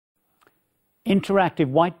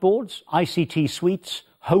Interactive whiteboards, ICT suites,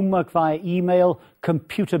 homework via email,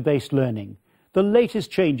 computer-based learning. The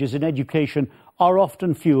latest changes in education are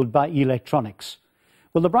often fueled by electronics.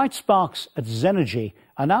 Well, the bright sparks at Zenergi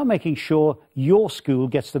are now making sure your school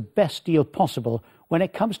gets the best deal possible when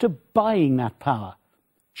it comes to buying that power.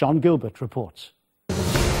 John Gilbert reports.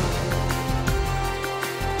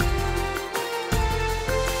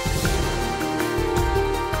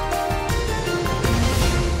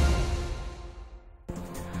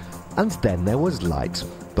 And then there was light.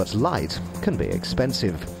 But light can be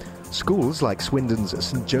expensive. Schools like Swindon's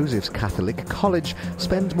St Joseph's Catholic College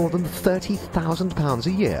spend more than £30,000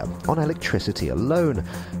 a year on electricity alone.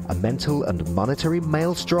 A mental and monetary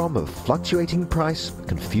maelstrom of fluctuating price,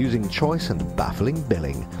 confusing choice and baffling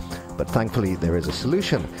billing. But thankfully there is a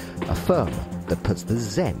solution, a firm that puts the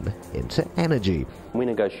Zen into energy. We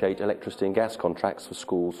negotiate electricity and gas contracts for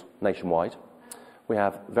schools nationwide. We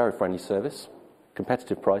have very friendly service,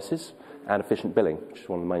 competitive prices and efficient billing, which is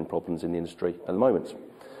one of the main problems in the industry at the moment.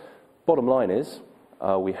 Bottom line is,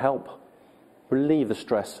 we help relieve the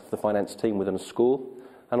stress of the finance team within a school,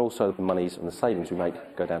 and also the monies and the savings we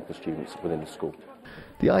make go down to the students within the school.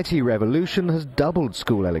 The IT revolution has doubled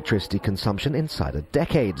school electricity consumption inside a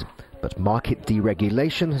decade. But market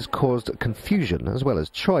deregulation has caused confusion as well as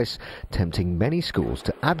choice, tempting many schools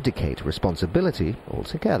to abdicate responsibility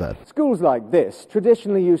altogether. Schools like this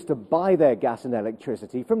traditionally used to buy their gas and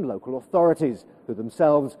electricity from local authorities, who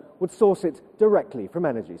themselves would source it directly from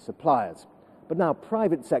energy suppliers. But now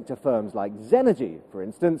private sector firms like Zenergi, for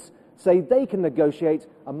instance, say they can negotiate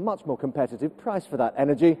a much more competitive price for that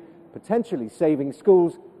energy, potentially saving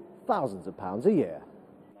schools thousands of pounds a year.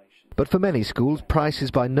 But for many schools, price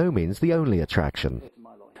is by no means the only attraction.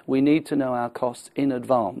 We need to know our costs in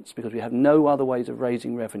advance because we have no other ways of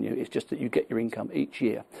raising revenue. It's just that you get your income each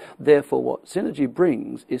year. Therefore, what Zenergi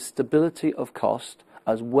brings is stability of cost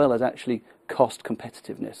as well as actually cost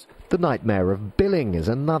competitiveness. The nightmare of billing is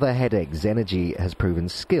another headache Zenergi has proven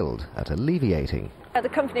skilled at alleviating. The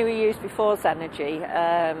company we used before Zenergi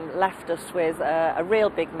left us with a real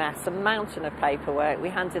big mess, a mountain of paperwork. We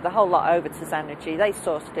handed the whole lot over to Zenergi. They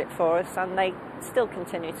sourced it for us and they still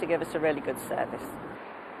continue to give us a really good service.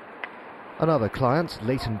 Another client,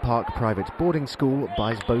 Leighton Park Private Boarding School,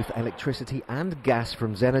 buys both electricity and gas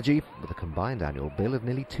from Zenergi with a combined annual bill of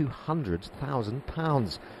nearly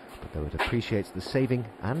 £200,000. But though it appreciates the saving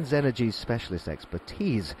and Zenergi's specialist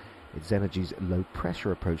expertise, it's Zenergi's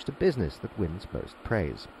low-pressure approach to business that wins most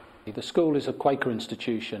praise. The school is a Quaker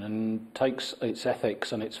institution and takes its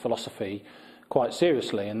ethics and its philosophy quite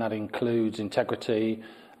seriously, and that includes integrity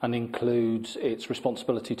and includes its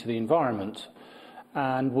responsibility to the environment.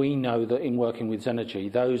 And we know that in working with Zenergi,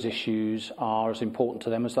 those issues are as important to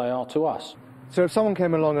them as they are to us. So if someone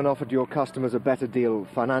came along and offered your customers a better deal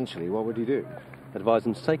financially, what would you do? Advise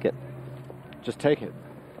them to take it. Just take it?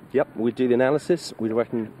 Yep, we do the analysis. We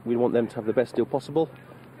reckon we want them to have the best deal possible.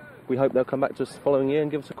 We hope they'll come back to us the following year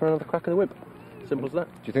and give us another crack of the whip. Simple as that.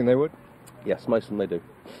 Do you think they would? Yes, most of them they do.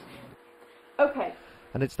 Okay.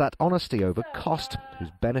 And it's that honesty over cost,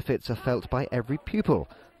 whose benefits are felt by every pupil,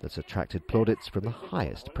 that's attracted plaudits from the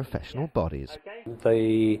highest professional bodies.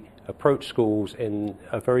 They approach schools in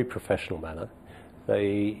a very professional manner.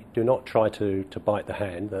 They do not try to bite the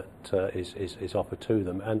hand that is offered to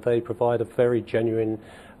them, and they provide a very genuine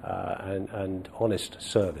and honest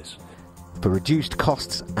service. For reduced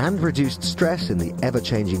costs and reduced stress in the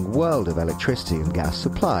ever-changing world of electricity and gas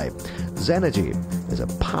supply, Zenergi is a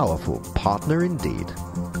powerful partner indeed.